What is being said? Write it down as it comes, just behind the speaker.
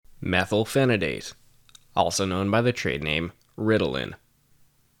Methylphenidate, also known by the trade name Ritalin.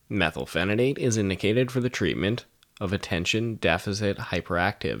 Methylphenidate is indicated for the treatment of attention deficit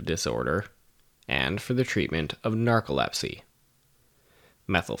hyperactive disorder and for the treatment of narcolepsy.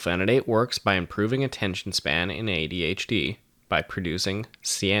 Methylphenidate works by improving attention span in ADHD by producing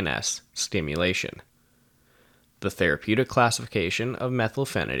CNS stimulation. The therapeutic classification of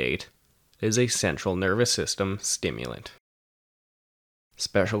methylphenidate is a central nervous system stimulant.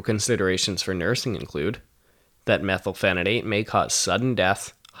 Special considerations for nursing include that methylphenidate may cause sudden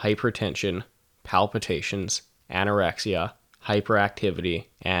death, hypertension, palpitations, anorexia, hyperactivity,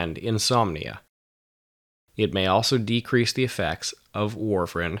 and insomnia. It may also decrease the effects of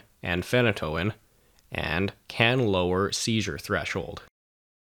warfarin and phenytoin and can lower seizure threshold.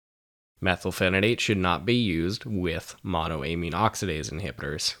 Methylphenidate should not be used with monoamine oxidase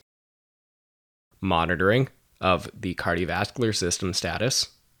inhibitors. Monitoring of the cardiovascular system status,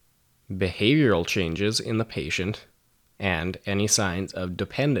 behavioral changes in the patient, and any signs of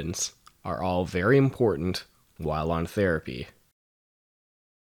dependence are all very important while on therapy.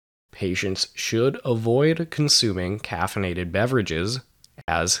 Patients should avoid consuming caffeinated beverages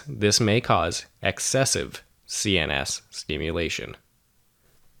as this may cause excessive CNS stimulation.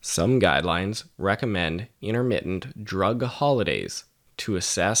 Some guidelines recommend intermittent drug holidays to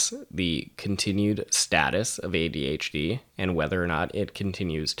assess the continued status of ADHD and whether or not it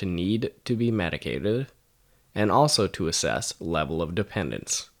continues to need to be medicated, and also to assess level of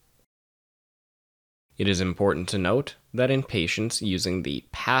dependence. It is important to note that in patients using the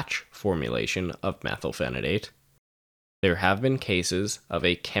patch formulation of methylphenidate, there have been cases of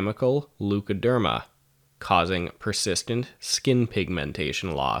a chemical leukoderma causing persistent skin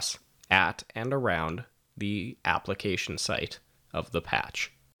pigmentation loss at and around the application site of the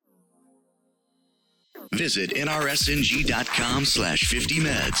patch. Visit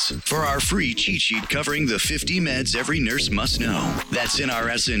nrsng.com/50meds for our free cheat sheet covering the 50 meds every nurse must know. That's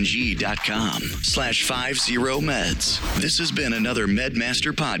nrsng.com/50meds. This has been another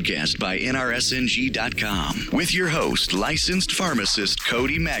MedMaster podcast by nrsng.com with your host, licensed pharmacist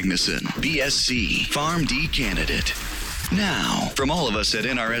Cody Magnuson, BSc, PharmD candidate. Now, from all of us at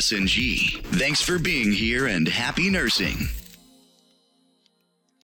NRSNG, thanks for being here and happy nursing.